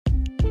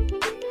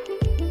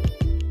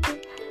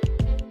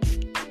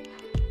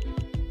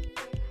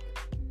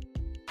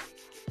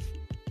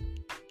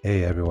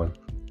Hey everyone,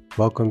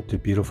 welcome to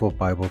Beautiful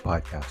Bible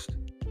Podcast.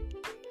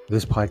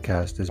 This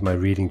podcast is my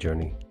reading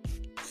journey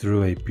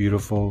through a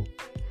beautiful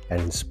and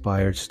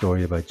inspired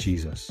story about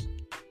Jesus,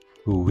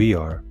 who we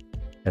are,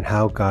 and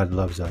how God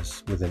loves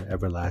us with an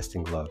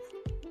everlasting love.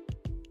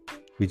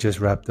 We just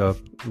wrapped up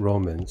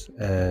Romans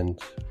and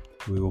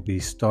we will be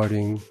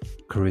starting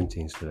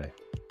Corinthians today.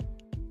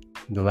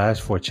 The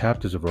last 4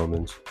 chapters of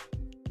Romans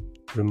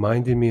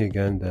reminded me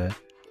again that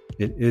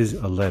it is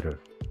a letter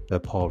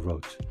that Paul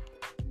wrote,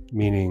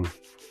 meaning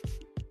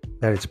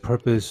that its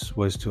purpose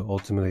was to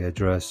ultimately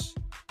address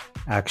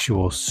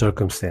actual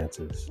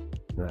circumstances,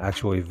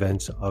 actual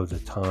events of the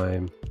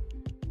time,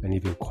 and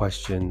even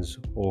questions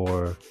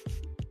or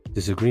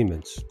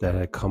disagreements that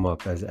had come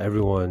up as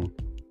everyone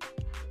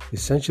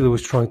essentially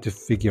was trying to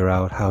figure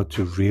out how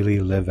to really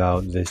live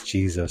out this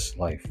Jesus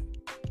life.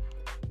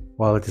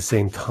 While at the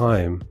same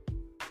time,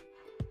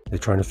 they're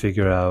trying to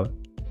figure out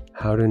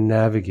how to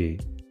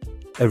navigate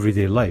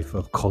everyday life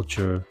of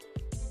culture,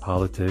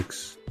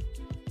 politics,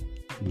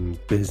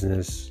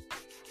 business,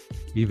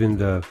 even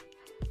the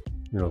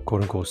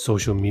quote unquote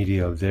social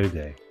media of their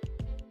day.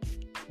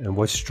 And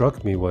what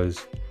struck me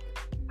was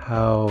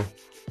how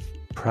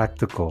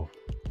practical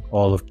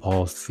all of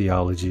Paul's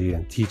theology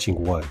and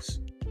teaching was,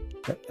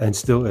 and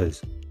still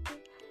is.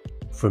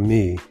 For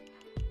me,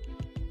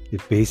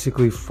 it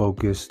basically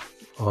focused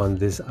on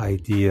this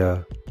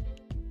idea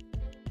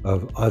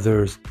of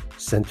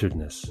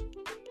other-centeredness.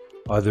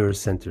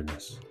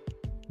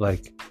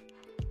 Like,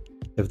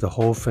 if the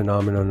whole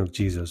phenomenon of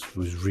Jesus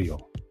was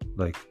real,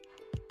 like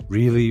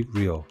really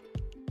real,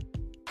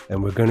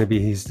 and we're going to be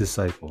his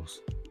disciples,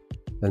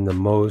 then the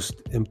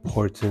most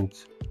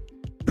important,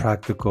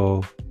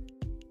 practical,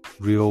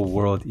 real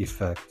world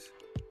effect,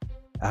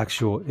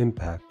 actual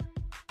impact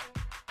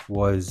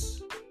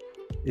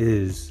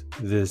is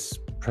this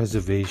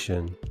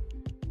preservation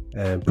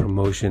and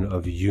promotion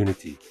of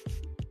unity.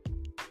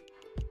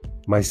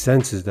 My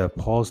sense is that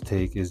Paul's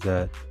take is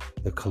that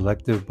the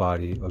collective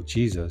body of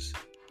Jesus,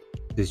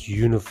 this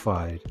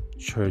unified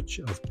church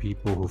of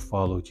people who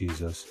follow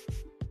Jesus,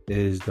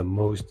 is the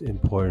most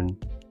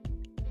important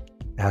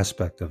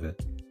aspect of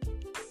it.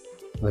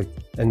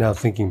 And now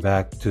thinking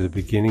back to the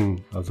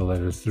beginning of the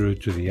letter through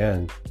to the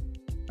end,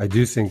 I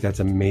do think that's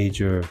a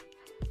major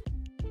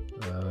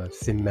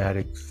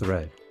thematic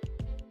thread.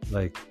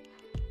 Like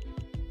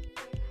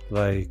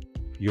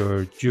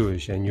you're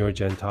Jewish and you're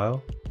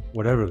Gentile,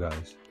 whatever,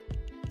 guys.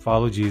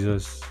 Follow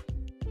Jesus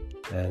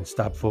and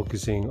stop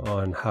focusing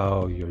on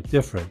how you're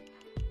different.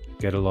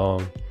 Get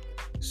along,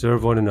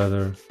 serve one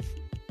another,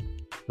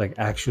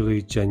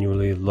 actually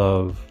genuinely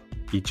love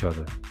each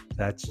other.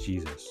 That's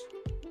Jesus.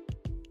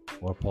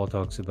 Or Paul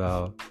talks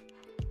about,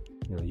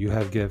 you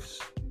have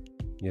gifts,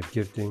 you have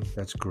gifting,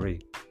 that's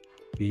great.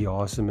 Be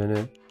awesome in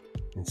it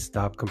and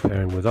stop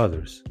comparing with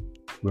others.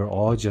 We're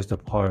all just a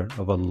part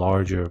of a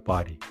larger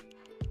body.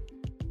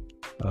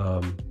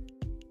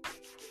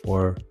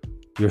 Or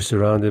you're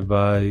surrounded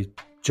by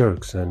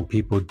jerks and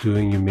people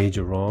doing you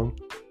major wrong.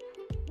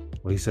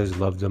 Well, he says,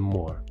 love them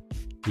more.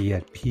 Be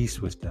at peace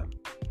with them.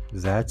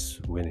 That's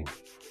winning.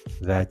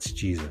 That's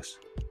Jesus.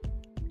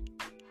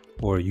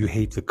 Or you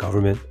hate the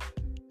government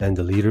and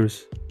the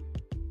leaders.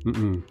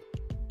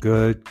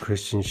 Good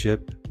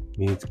Christianship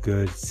means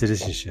good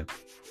citizenship.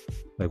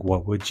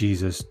 What would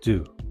Jesus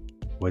do?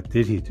 What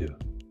did he do?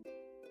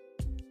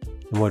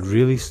 And what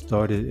really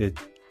started it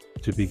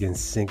to begin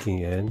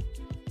sinking in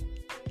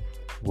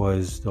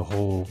was the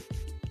whole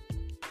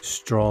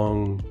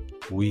strong,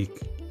 weak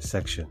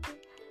section,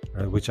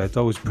 right? Which I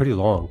thought was pretty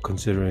long,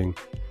 considering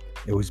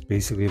it was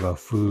basically about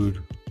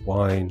food,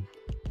 wine,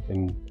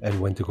 and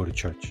when to go to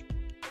church.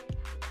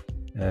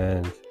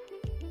 And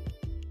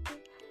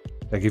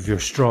if you're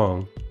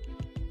strong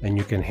and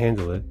you can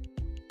handle it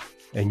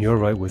and you're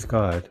right with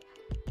God,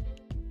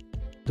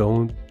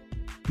 don't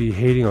be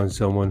hating on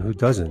someone who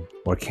doesn't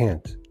or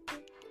can't.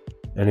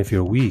 And if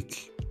you're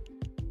weak,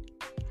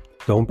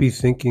 don't be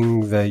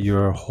thinking that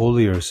you're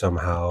holier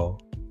somehow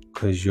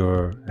because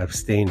you're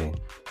abstaining.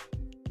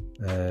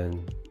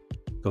 And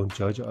don't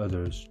judge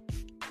others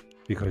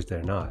because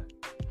they're not.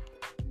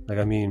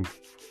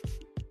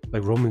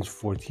 Romans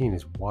 14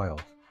 is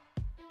wild,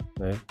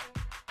 right?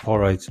 Paul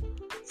writes,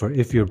 "For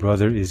if your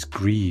brother is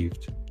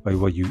grieved by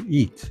what you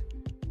eat,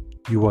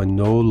 you are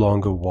no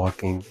longer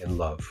walking in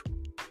love.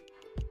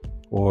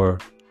 Or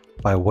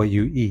by what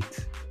you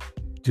eat,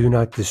 do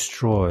not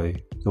destroy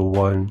the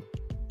one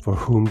for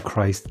whom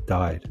Christ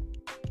died."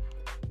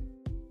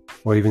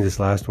 Or even this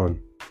last one,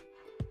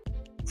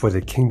 "For the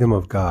kingdom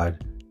of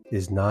God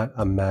is not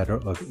a matter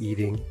of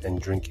eating and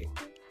drinking,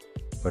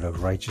 but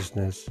of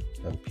righteousness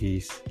and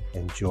peace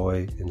and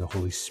joy in the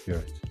Holy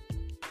Spirit."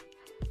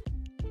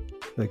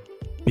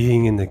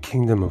 Being in the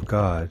kingdom of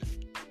God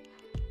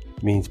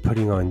means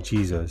putting on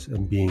Jesus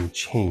and being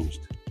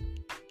changed.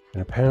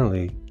 And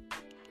apparently,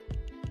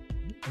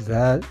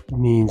 that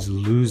means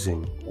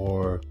losing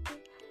or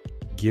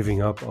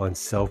giving up on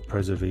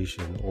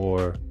self-preservation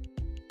or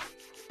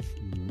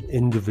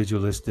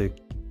individualistic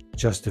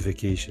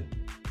justification,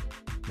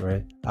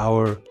 right?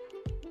 Our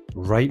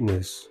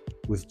rightness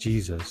with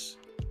Jesus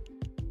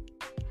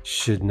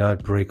should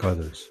not break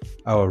others.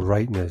 Our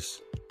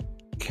rightness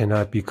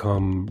cannot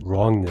become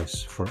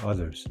wrongness for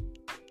others.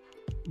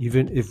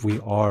 Even if we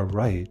are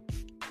right,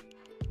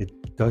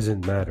 it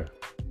doesn't matter.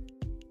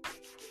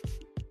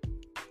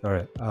 All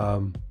right.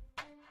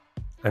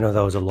 I know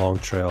that was a long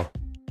trail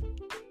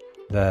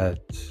that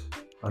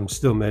I'm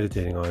still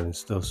meditating on and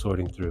still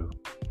sorting through.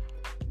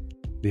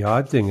 The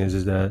odd thing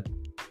is that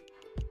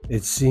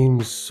it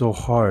seems so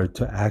hard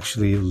to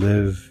actually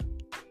live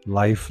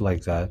life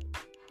like that,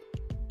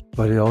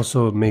 but it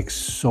also makes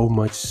so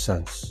much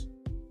sense.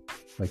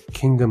 Like,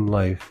 kingdom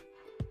life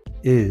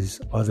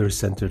is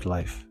other-centered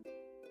life.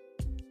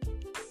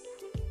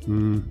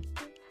 And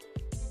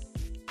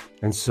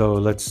so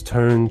let's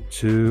turn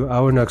to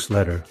our next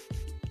letter,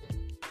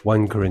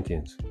 1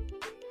 Corinthians.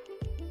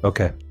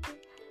 Okay,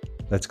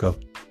 let's go.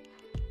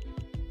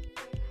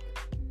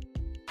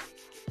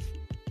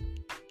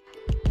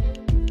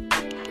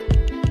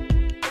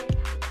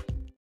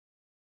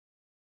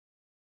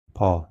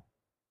 Paul,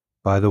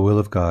 by the will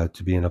of God,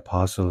 to be an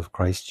apostle of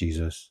Christ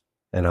Jesus,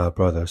 and our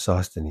brother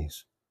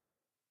Sosthenes,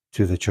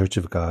 to the church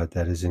of God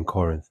that is in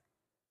Corinth,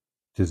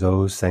 to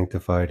those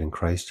sanctified in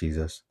Christ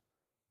Jesus,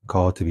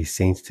 called to be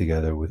saints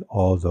together with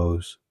all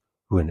those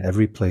who in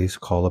every place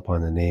call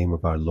upon the name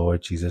of our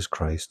Lord Jesus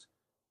Christ,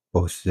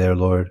 both their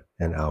Lord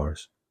and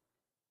ours.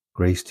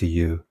 Grace to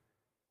you,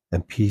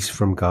 and peace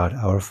from God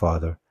our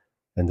Father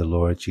and the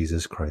Lord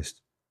Jesus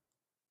Christ.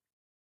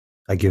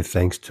 I give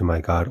thanks to my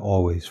God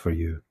always for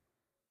you,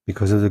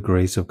 because of the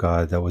grace of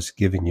God that was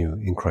given you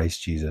in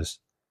Christ Jesus,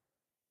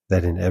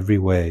 that in every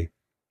way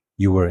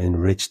you were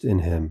enriched in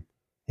him,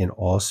 in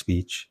all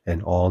speech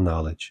and all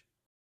knowledge,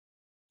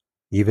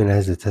 even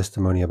as the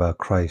testimony about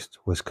Christ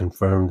was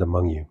confirmed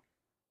among you,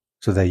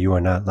 so that you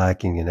are not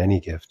lacking in any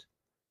gift,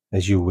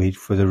 as you wait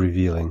for the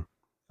revealing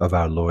of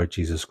our Lord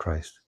Jesus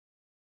Christ,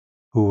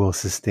 who will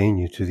sustain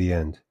you to the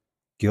end,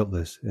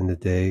 guiltless in the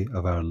day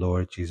of our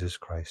Lord Jesus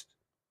Christ.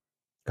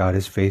 God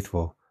is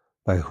faithful,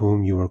 by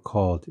whom you were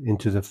called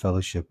into the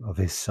fellowship of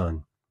his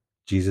Son,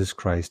 Jesus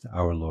Christ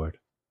our Lord.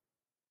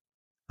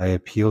 I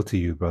appeal to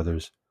you,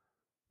 brothers,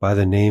 by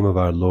the name of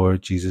our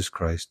Lord Jesus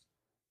Christ,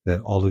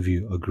 that all of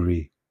you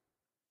agree,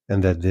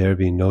 and that there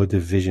be no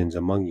divisions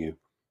among you,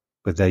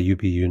 but that you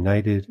be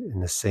united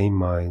in the same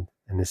mind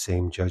and the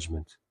same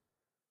judgment.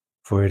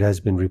 For it has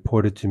been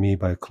reported to me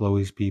by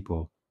Chloe's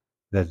people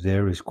that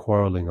there is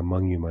quarreling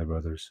among you, my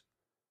brothers.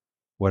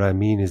 What I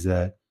mean is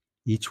that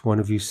each one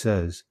of you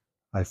says,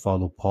 I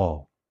follow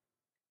Paul,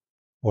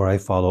 or I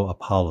follow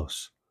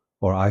Apollos,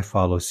 or I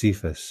follow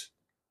Cephas,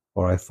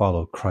 or I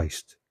follow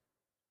Christ.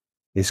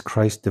 Is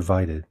Christ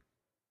divided?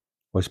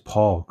 Was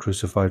Paul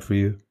crucified for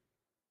you?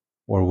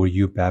 Or were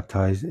you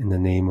baptized in the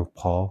name of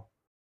Paul?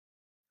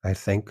 I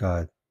thank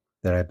God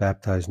that I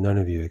baptized none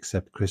of you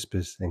except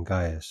Crispus and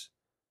Gaius,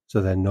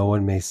 so that no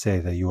one may say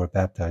that you were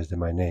baptized in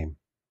my name.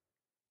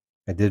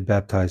 I did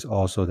baptize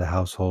also the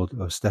household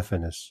of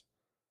Stephanas.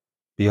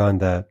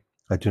 Beyond that,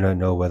 I do not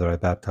know whether I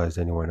baptized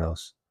anyone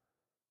else.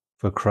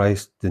 For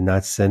Christ did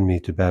not send me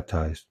to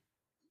baptize,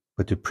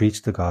 but to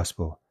preach the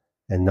gospel,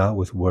 and not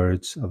with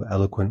words of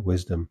eloquent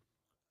wisdom,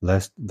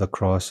 lest the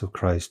cross of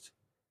Christ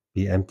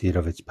be emptied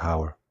of its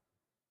power.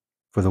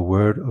 For the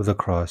word of the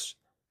cross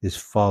is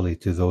folly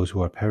to those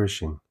who are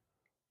perishing,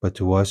 but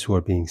to us who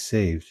are being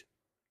saved,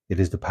 it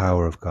is the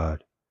power of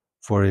God.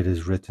 For it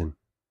is written,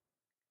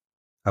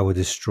 I will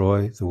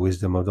destroy the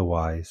wisdom of the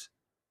wise,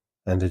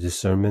 and the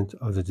discernment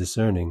of the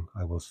discerning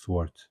I will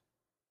thwart.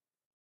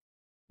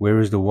 Where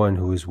is the one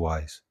who is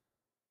wise?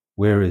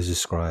 Where is the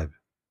scribe?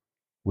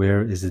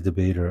 Where is the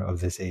debater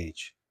of this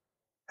age?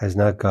 Has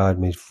not God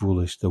made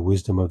foolish the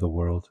wisdom of the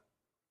world?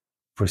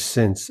 For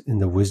since in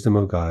the wisdom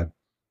of God,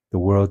 the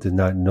world did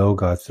not know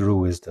God through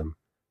wisdom,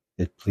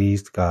 it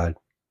pleased God,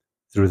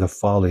 through the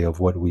folly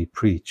of what we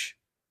preach,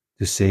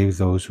 to save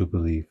those who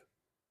believe.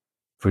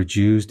 For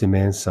Jews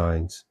demand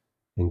signs,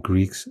 and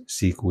Greeks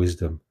seek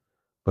wisdom,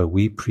 but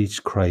we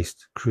preach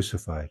Christ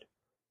crucified,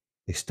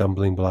 a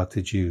stumbling block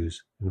to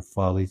Jews and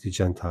folly to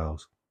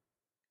Gentiles.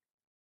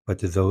 But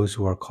to those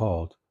who are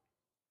called,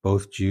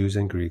 both Jews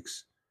and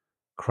Greeks,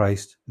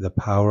 Christ, the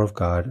power of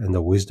God and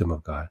the wisdom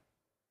of God.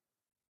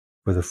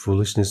 For the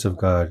foolishness of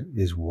God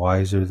is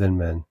wiser than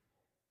men,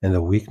 and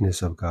the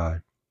weakness of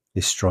God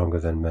is stronger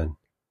than men.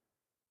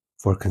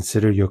 For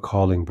consider your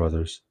calling,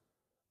 brothers.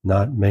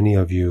 Not many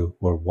of you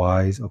were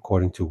wise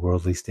according to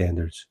worldly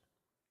standards.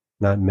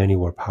 Not many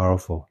were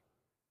powerful.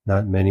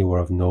 Not many were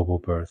of noble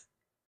birth.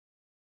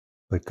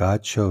 But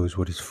God chose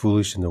what is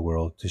foolish in the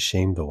world to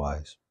shame the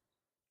wise.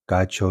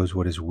 God chose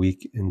what is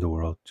weak in the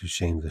world to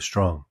shame the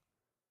strong.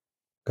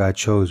 God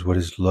chose what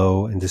is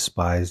low and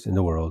despised in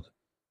the world,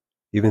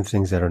 even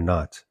things that are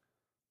not,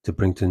 to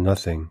bring to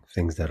nothing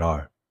things that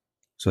are,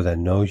 so that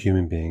no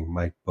human being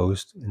might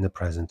boast in the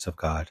presence of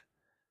God.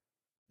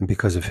 And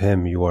because of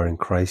him you are in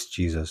Christ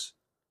Jesus,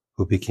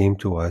 who became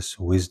to us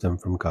wisdom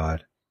from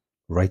God,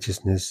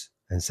 righteousness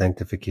and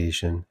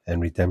sanctification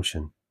and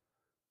redemption,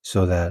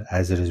 so that,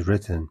 as it is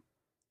written,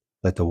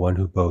 let the one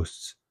who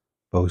boasts,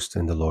 boast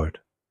in the Lord.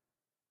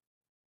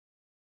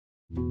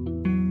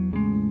 And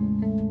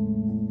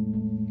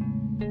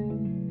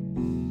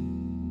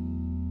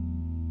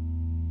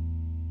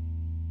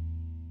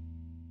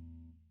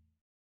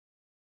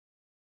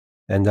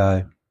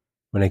I,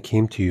 when I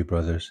came to you,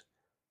 brothers,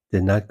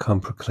 did not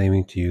come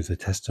proclaiming to you the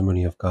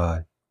testimony of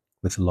God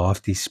with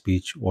lofty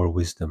speech or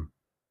wisdom.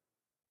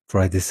 For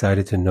I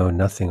decided to know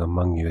nothing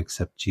among you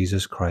except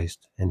Jesus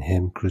Christ and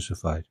Him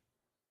crucified.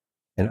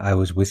 And I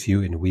was with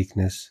you in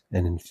weakness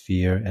and in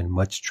fear and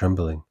much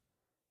trembling.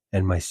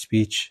 And my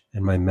speech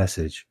and my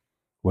message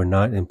were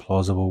not in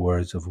plausible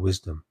words of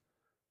wisdom,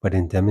 but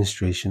in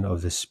demonstration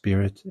of the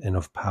Spirit and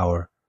of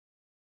power,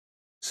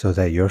 so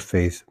that your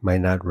faith might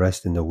not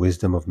rest in the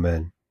wisdom of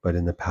men, but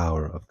in the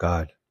power of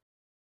God.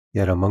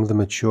 Yet among the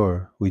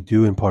mature we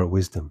do impart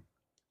wisdom,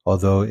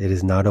 although it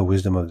is not a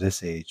wisdom of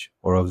this age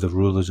or of the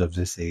rulers of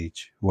this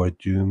age who are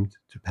doomed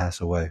to pass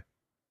away.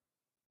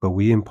 But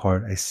we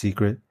impart a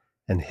secret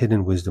and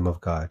hidden wisdom of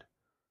God,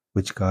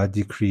 which God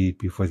decreed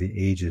before the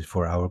ages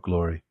for our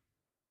glory.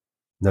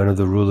 None of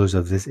the rulers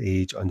of this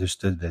age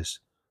understood this,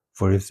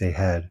 for if they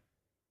had,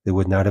 they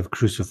would not have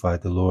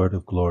crucified the Lord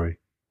of glory.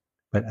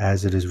 But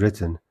as it is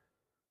written,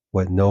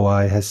 what no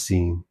eye has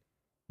seen,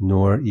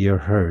 nor ear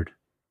heard,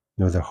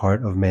 nor the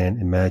heart of man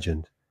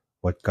imagined,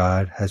 what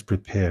God has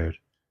prepared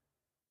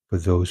for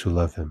those who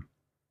love Him.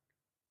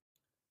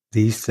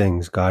 These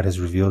things God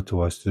has revealed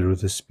to us through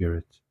the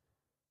Spirit,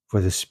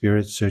 for the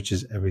Spirit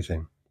searches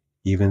everything,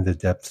 even the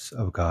depths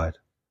of God.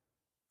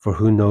 For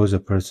who knows a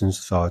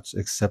person's thoughts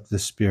except the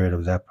spirit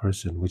of that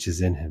person which is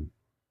in him?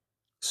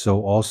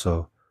 So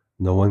also,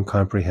 no one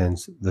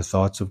comprehends the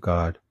thoughts of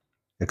God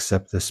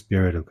except the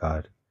Spirit of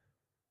God.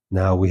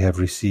 Now we have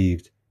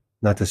received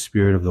not the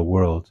spirit of the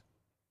world,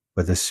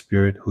 but the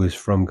Spirit who is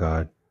from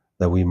God,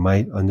 that we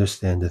might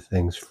understand the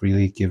things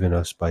freely given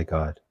us by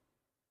God.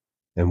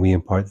 And we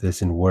impart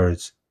this in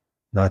words,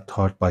 not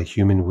taught by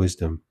human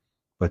wisdom,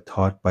 but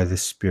taught by the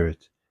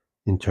Spirit,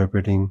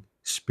 interpreting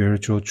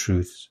spiritual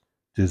truths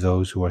to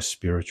those who are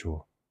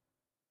spiritual.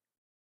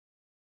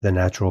 The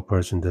natural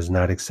person does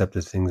not accept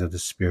the things of the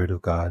Spirit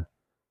of God,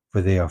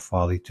 for they are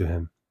folly to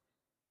him,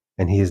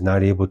 and he is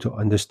not able to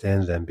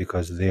understand them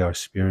because they are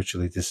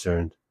spiritually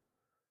discerned.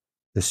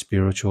 The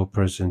spiritual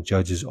person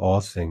judges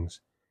all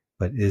things,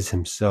 but is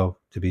himself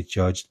to be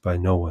judged by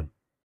no one.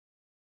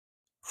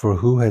 For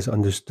who has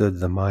understood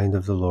the mind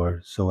of the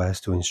Lord so as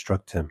to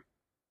instruct him?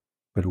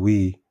 But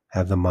we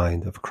have the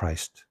mind of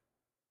Christ.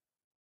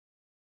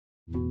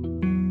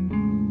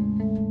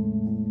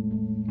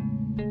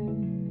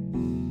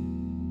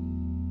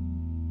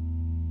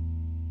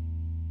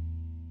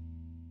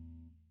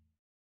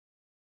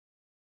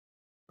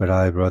 But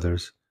I,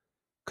 brothers,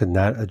 could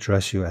not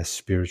address you as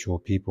spiritual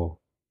people,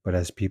 but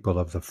as people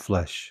of the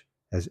flesh,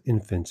 as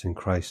infants in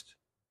Christ.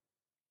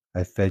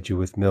 I fed you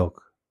with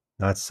milk,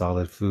 not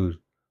solid food,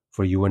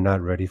 for you were not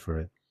ready for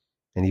it.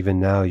 And even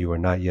now you are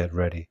not yet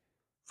ready,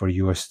 for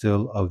you are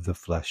still of the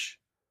flesh.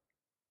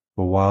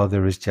 For while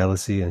there is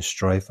jealousy and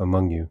strife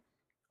among you,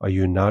 are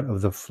you not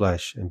of the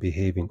flesh and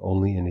behaving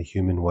only in a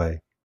human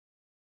way?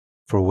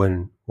 For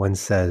when one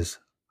says,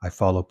 I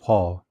follow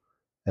Paul,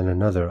 and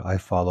another, I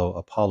follow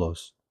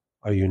Apollos,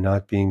 are you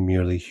not being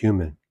merely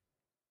human?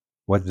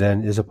 What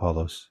then is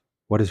Apollos?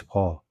 What is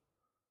Paul?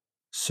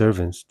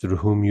 Servants through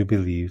whom you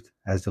believed,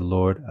 as the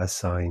Lord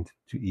assigned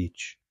to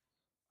each.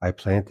 I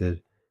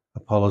planted,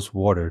 Apollos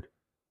watered,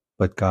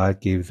 but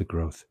God gave the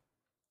growth.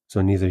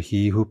 So neither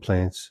he who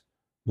plants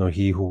nor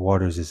he who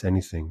waters is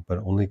anything,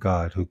 but only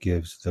God who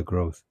gives the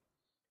growth.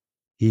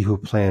 He who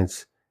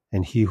plants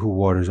and he who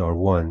waters are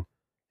one,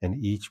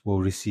 and each will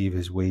receive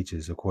his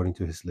wages according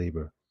to his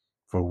labor.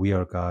 For we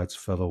are God's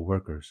fellow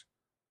workers.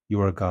 You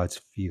are God's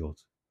field,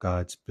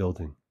 God's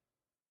building.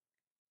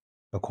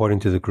 According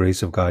to the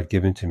grace of God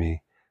given to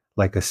me,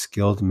 like a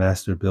skilled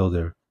master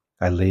builder,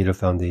 I laid a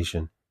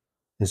foundation,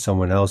 and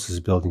someone else is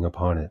building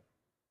upon it.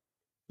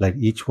 Let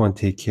each one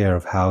take care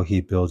of how he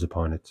builds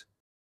upon it.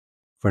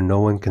 For no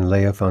one can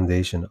lay a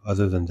foundation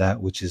other than that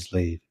which is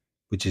laid,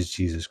 which is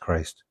Jesus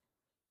Christ.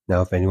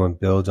 Now if anyone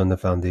builds on the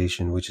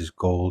foundation which is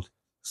gold,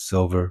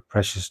 silver,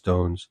 precious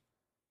stones,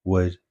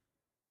 wood,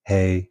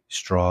 hay,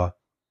 straw,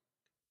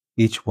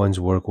 each one's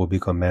work will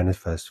become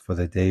manifest, for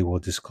the day will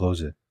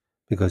disclose it,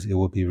 because it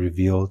will be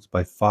revealed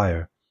by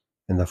fire,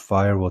 and the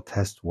fire will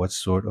test what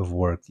sort of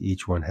work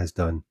each one has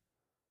done.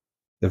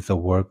 If the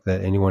work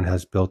that anyone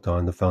has built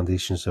on the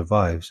foundation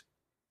survives,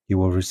 he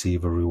will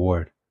receive a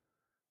reward.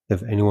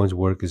 If anyone's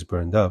work is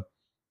burned up,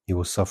 he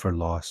will suffer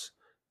loss,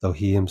 though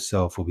he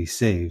himself will be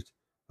saved,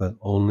 but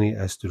only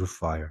as through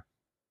fire.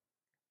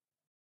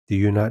 Do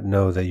you not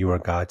know that you are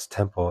God's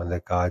temple and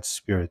that God's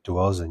Spirit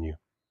dwells in you?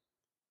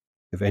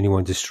 If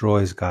anyone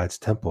destroys God's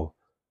temple,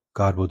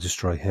 God will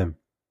destroy him.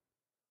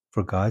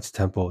 For God's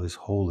temple is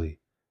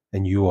holy,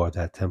 and you are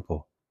that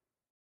temple.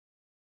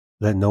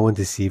 Let no one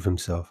deceive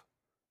himself.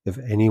 If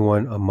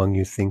anyone among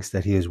you thinks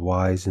that he is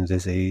wise in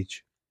this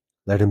age,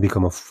 let him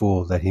become a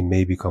fool that he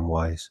may become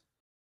wise.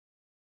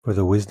 For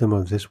the wisdom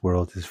of this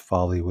world is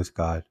folly with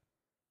God.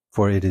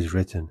 For it is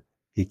written,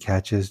 He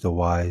catches the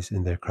wise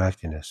in their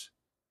craftiness.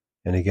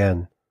 And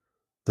again,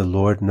 The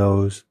Lord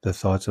knows the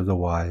thoughts of the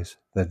wise,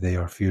 that they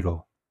are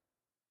futile.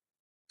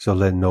 So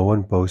let no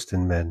one boast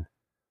in men,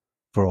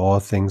 for all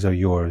things are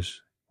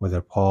yours,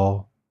 whether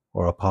Paul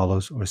or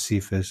Apollos or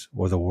Cephas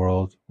or the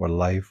world or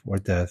life or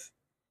death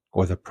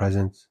or the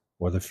present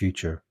or the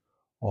future.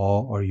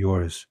 All are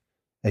yours,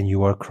 and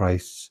you are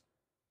Christ's,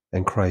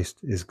 and Christ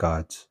is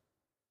God's.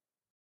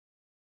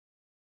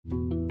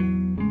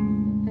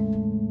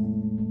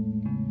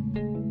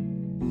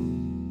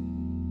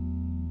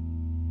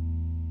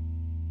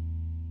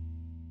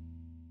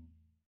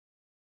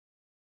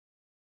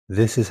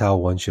 This is how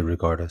one should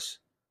regard us,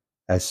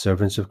 as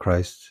servants of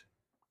Christ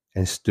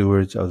and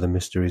stewards of the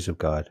mysteries of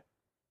God.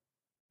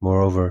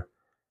 Moreover,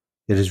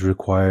 it is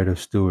required of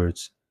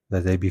stewards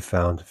that they be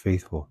found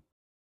faithful.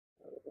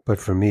 But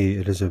for me,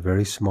 it is a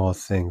very small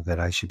thing that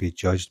I should be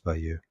judged by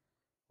you,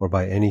 or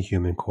by any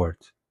human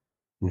court.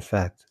 In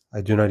fact,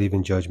 I do not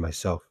even judge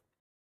myself.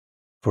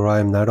 For I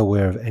am not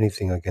aware of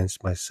anything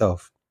against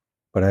myself,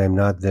 but I am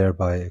not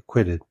thereby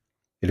acquitted.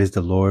 It is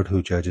the Lord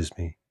who judges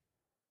me.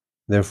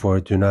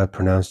 Therefore do not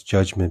pronounce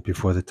judgment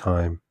before the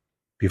time,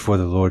 before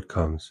the Lord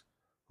comes,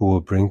 who will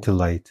bring to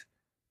light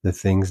the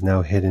things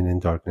now hidden in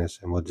darkness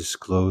and will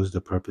disclose the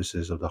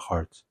purposes of the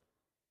heart.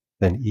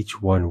 Then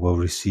each one will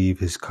receive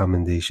his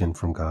commendation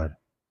from God.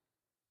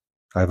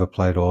 I have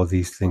applied all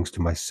these things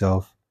to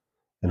myself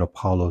and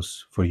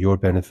Apollos for your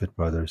benefit,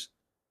 brothers,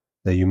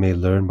 that you may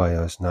learn by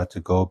us not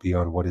to go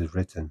beyond what is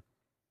written,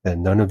 that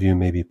none of you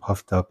may be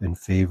puffed up in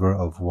favor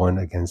of one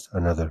against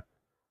another.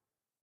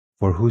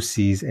 For who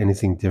sees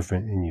anything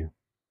different in you?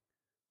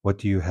 What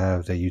do you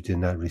have that you did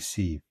not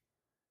receive?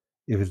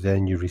 If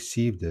then you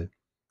received it,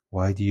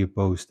 why do you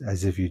boast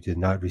as if you did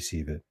not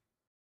receive it?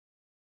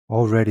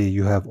 Already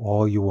you have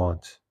all you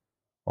want.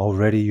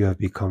 Already you have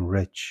become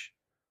rich.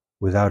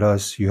 Without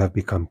us you have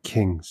become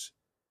kings.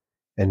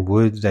 And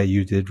would that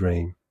you did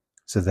reign,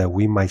 so that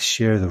we might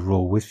share the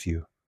rule with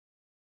you.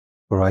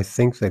 For I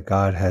think that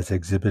God has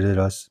exhibited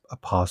us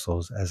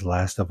apostles as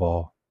last of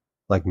all,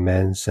 like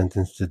men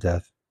sentenced to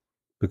death,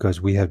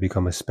 because we have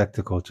become a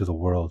spectacle to the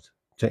world,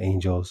 to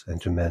angels,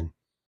 and to men.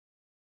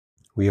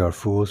 We are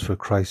fools for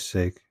Christ's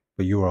sake,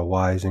 but you are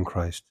wise in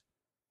Christ.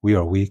 We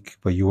are weak,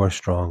 but you are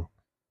strong.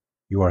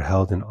 You are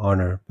held in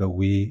honor, but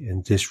we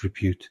in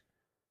disrepute.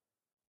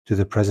 To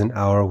the present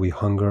hour we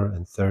hunger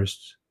and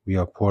thirst. We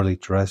are poorly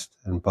dressed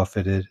and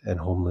buffeted and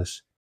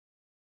homeless.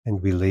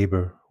 And we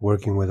labor,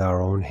 working with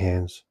our own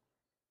hands.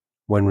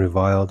 When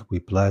reviled, we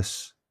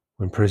bless.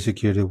 When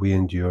persecuted, we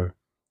endure.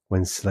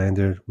 When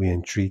slandered, we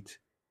entreat.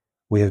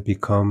 We have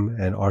become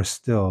and are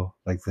still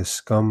like the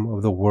scum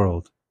of the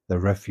world, the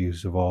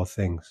refuse of all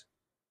things.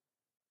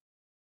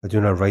 I do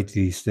not write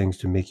these things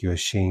to make you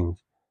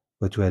ashamed,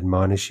 but to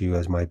admonish you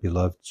as my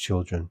beloved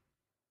children.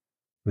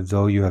 For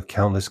though you have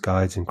countless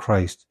guides in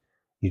Christ,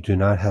 you do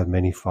not have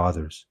many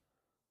fathers.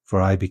 For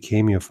I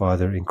became your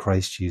father in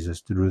Christ Jesus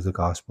through the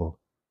gospel.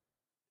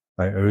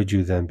 I urge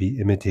you then, be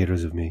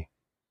imitators of me.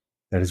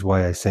 That is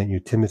why I sent you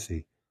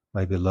Timothy,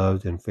 my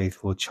beloved and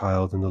faithful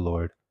child in the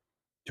Lord,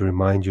 to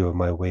remind you of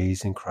my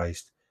ways in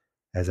Christ,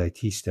 as I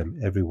teach them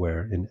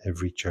everywhere in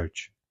every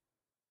church.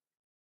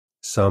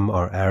 Some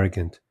are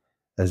arrogant,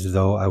 as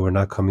though I were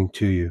not coming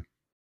to you.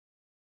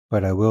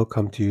 But I will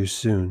come to you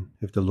soon,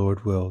 if the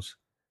Lord wills,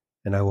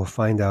 and I will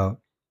find out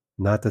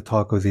not the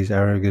talk of these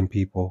arrogant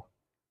people,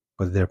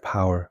 but their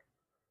power.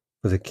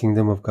 For the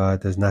kingdom of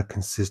God does not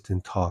consist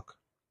in talk,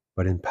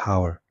 but in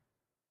power.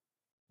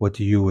 What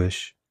do you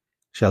wish?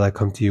 Shall I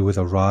come to you with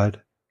a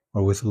rod,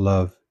 or with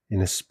love in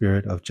a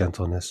spirit of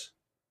gentleness?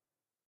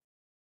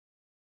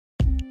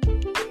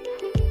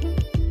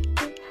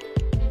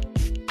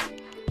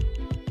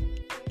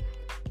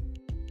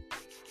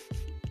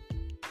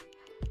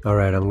 All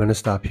right, I'm going to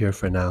stop here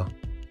for now.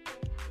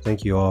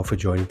 Thank you all for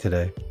joining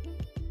today.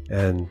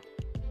 And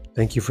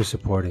thank you for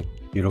supporting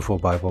Beautiful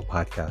Bible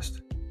Podcast.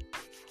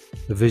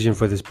 The vision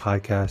for this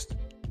podcast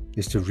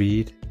is to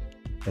read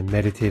and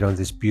meditate on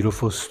this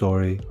beautiful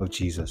story of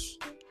Jesus,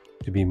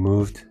 to be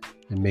moved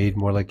and made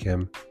more like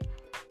Him,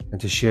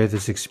 and to share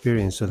this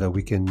experience so that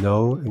we can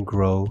know and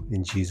grow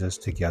in Jesus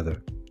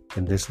together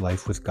in this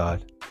life with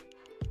God.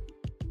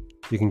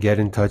 You can get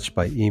in touch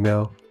by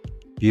email,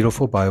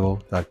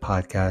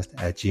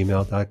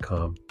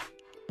 beautifulbible.podcast@gmail.com,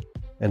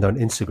 and on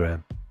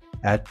Instagram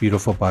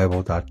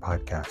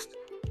 @beautifulbible.podcast.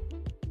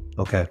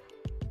 Okay,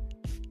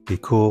 be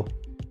cool,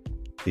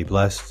 be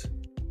blessed,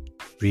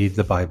 read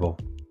the Bible.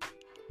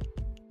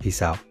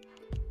 Peace out.